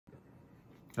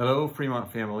Hello,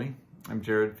 Fremont family. I'm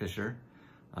Jared Fisher.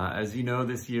 As you know,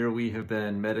 this year we have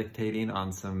been meditating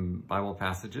on some Bible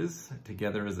passages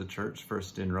together as a church,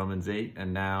 first in Romans 8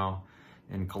 and now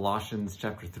in Colossians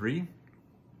chapter 3.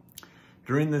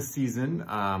 During this season,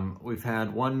 we've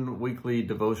had one weekly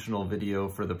devotional video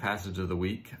for the passage of the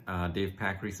week. Dave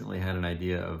Pack recently had an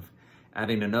idea of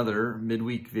adding another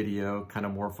midweek video, kind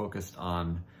of more focused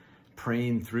on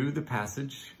praying through the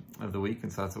passage of the week,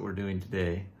 and so that's what we're doing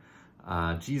today.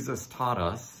 Jesus taught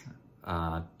us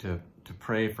to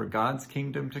pray for God's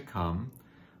kingdom to come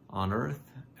on earth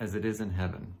as it is in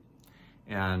heaven.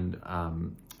 And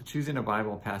choosing a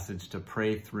Bible passage to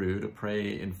pray through, to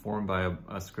pray informed by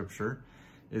a scripture,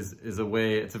 is a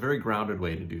way, it's a very grounded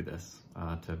way to do this,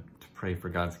 to pray for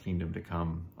God's kingdom to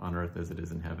come on earth as it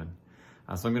is in heaven.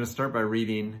 So I'm going to start by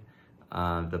reading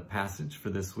the passage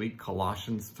for this week,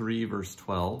 Colossians 3, verse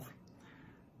 12.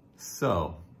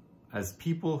 So, as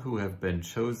people who have been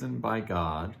chosen by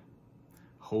God,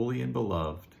 holy and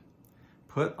beloved,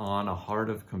 put on a heart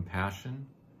of compassion,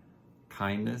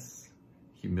 kindness,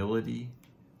 humility,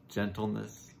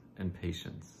 gentleness, and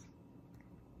patience.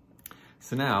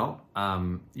 So now,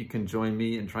 you can join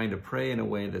me in trying to pray in a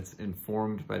way that's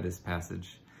informed by this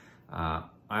passage. I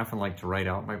often like to write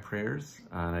out my prayers,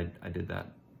 and I did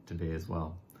that today as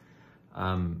well.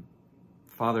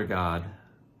 Father God,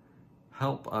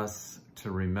 help us to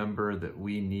remember that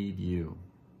we need you.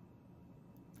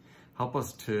 Help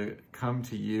us to come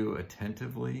to you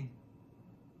attentively,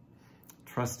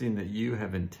 trusting that you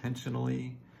have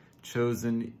intentionally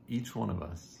chosen each one of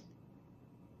us.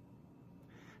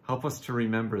 Help us to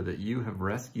remember that you have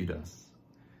rescued us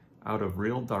out of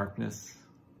real darkness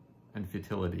and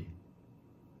futility.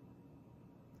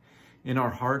 In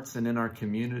our hearts and in our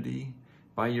community,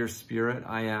 by your Spirit,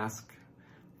 I ask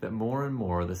that more and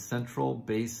more the central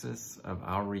basis of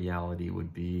our reality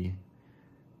would be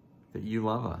that you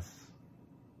love us.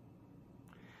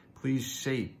 Please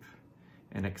shape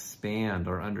and expand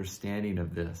our understanding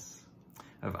of this,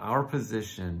 of our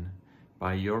position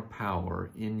by your power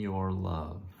in your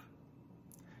love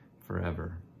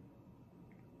forever.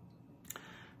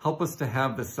 Help us to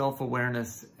have the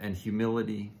self-awareness and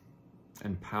humility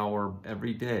and power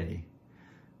every day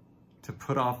to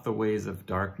put off the ways of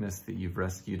darkness that you've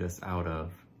rescued us out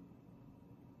of,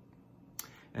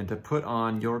 and to put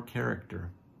on your character,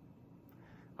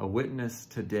 a witness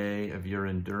today of your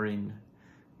enduring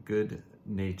good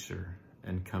nature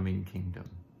and coming kingdom.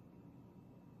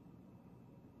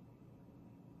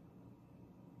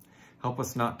 Help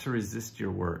us not to resist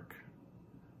your work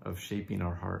of shaping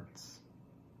our hearts.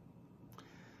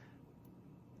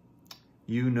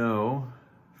 You know,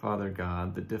 Father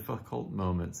God, the difficult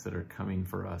moments that are coming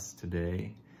for us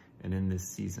today and in this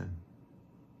season.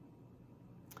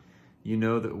 You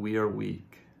know that we are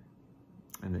weak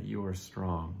and that you are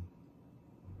strong.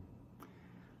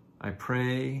 I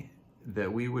pray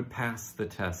that we would pass the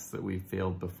tests that we've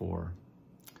failed before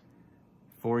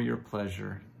for your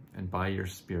pleasure and by your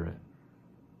Spirit.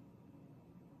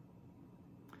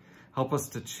 Help us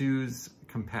to choose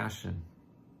compassion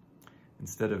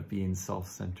instead of being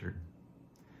self-centered,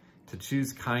 to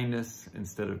choose kindness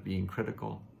instead of being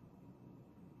critical.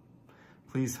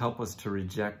 Please help us to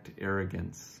reject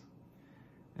arrogance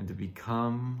and to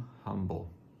become humble.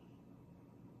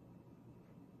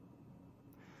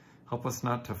 Help us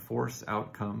not to force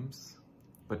outcomes,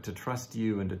 but to trust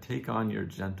you and to take on your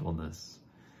gentleness,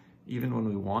 even when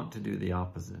we want to do the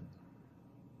opposite.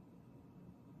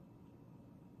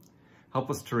 Help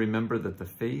us to remember that the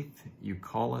faith you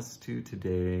call us to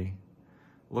today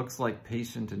looks like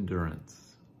patient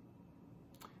endurance,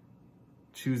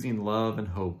 choosing love and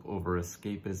hope over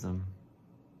escapism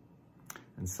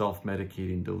and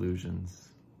self-medicating delusions.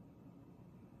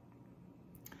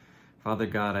 Father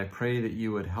God, I pray that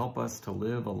you would help us to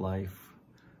live a life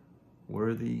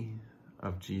worthy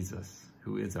of Jesus,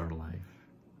 who is our life.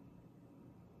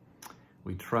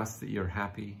 We trust that you're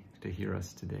happy to hear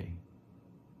us today.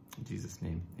 In Jesus'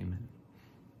 name, amen.